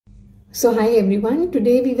So hi everyone,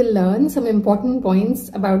 today we will learn some important points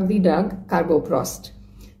about the drug carboprost.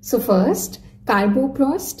 So first,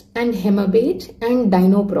 carboprost and hemabate and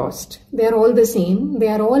dinoprost, they are all the same. They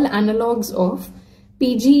are all analogues of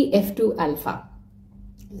PGF2 alpha.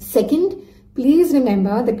 Second, please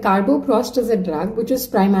remember that carboprost is a drug which is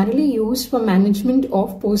primarily used for management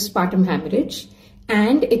of postpartum hemorrhage,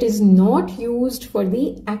 and it is not used for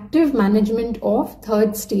the active management of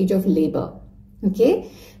third stage of labor.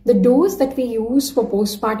 Okay. The dose that we use for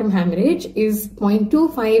postpartum hemorrhage is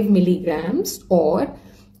 0.25 milligrams or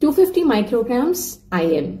 250 micrograms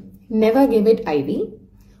IM. Never give it IV.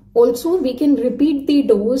 Also, we can repeat the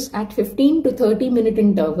dose at 15 to 30 minute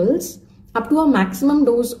intervals up to a maximum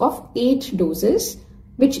dose of 8 doses,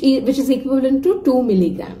 which is equivalent to 2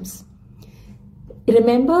 milligrams.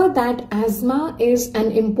 Remember that asthma is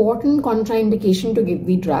an important contraindication to give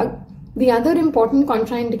the drug. The other important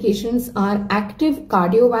contraindications are active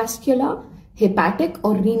cardiovascular, hepatic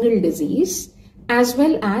or renal disease, as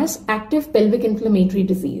well as active pelvic inflammatory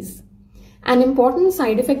disease. An important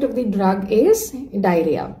side effect of the drug is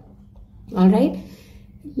diarrhea. Alright.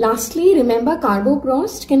 Lastly, remember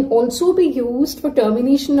carboprost can also be used for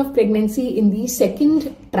termination of pregnancy in the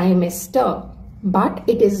second trimester, but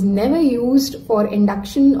it is never used for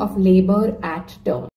induction of labor at term.